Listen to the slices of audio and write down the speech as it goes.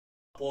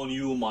upon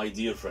you, my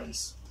dear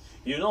friends.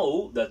 You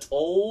know that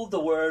all the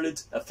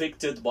world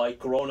affected by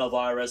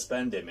coronavirus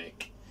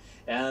pandemic,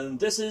 and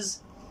this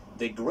is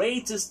the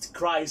greatest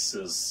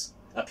crisis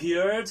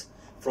appeared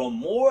from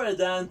more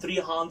than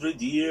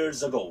 300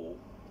 years ago,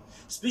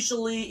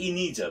 especially in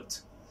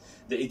Egypt.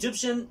 The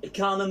Egyptian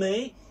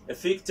economy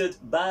affected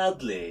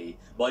badly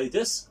by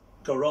this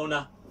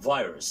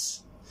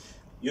coronavirus.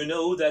 You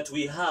know that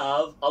we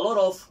have a lot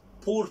of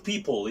poor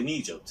people in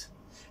Egypt,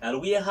 and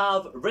we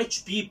have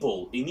rich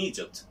people in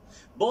Egypt.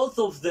 Both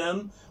of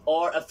them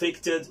are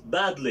affected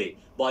badly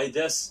by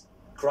this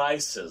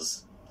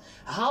crisis.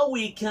 How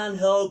we can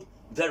help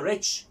the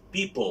rich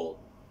people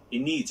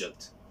in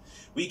Egypt?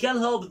 We can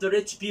help the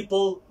rich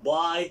people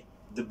by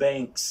the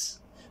banks.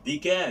 They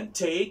can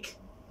take,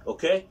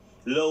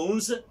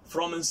 loans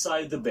from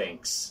inside the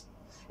banks,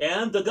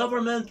 and the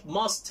government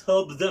must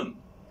help them.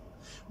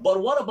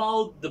 But what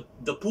about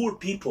the poor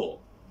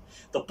people?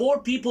 The poor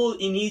people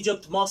in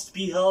Egypt must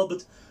be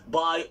helped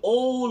by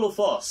all of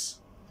us,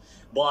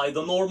 by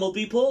the normal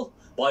people,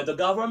 by the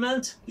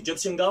government,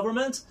 Egyptian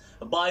government,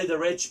 by the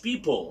rich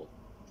people.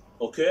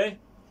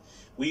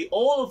 We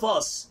all of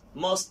us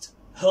must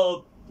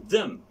help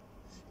them,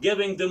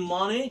 giving them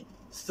money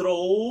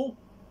through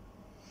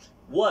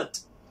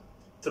what?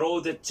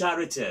 Through the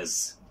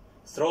charities.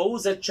 Through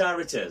the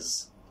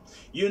charities.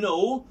 You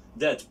know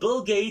that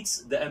Bill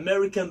Gates, the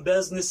American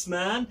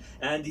businessman,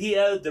 and he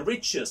is the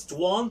richest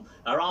one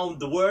around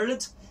the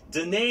world,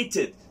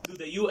 donated to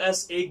the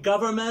USA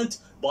government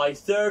by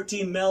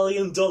 $30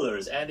 million,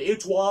 and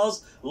it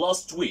was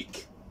last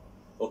week.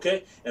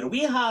 And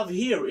we have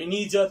here in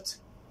Egypt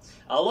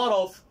a lot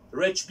of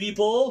rich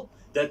people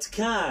that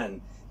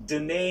can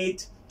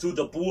donate to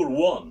the poor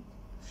one.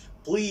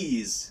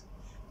 Please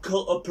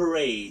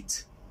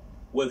cooperate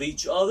with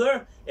each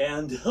other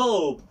and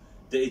help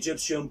the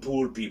Egyptian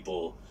poor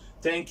people.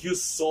 Thank you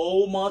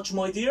so much,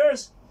 my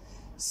dears.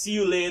 See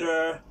you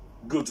later.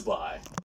 Goodbye.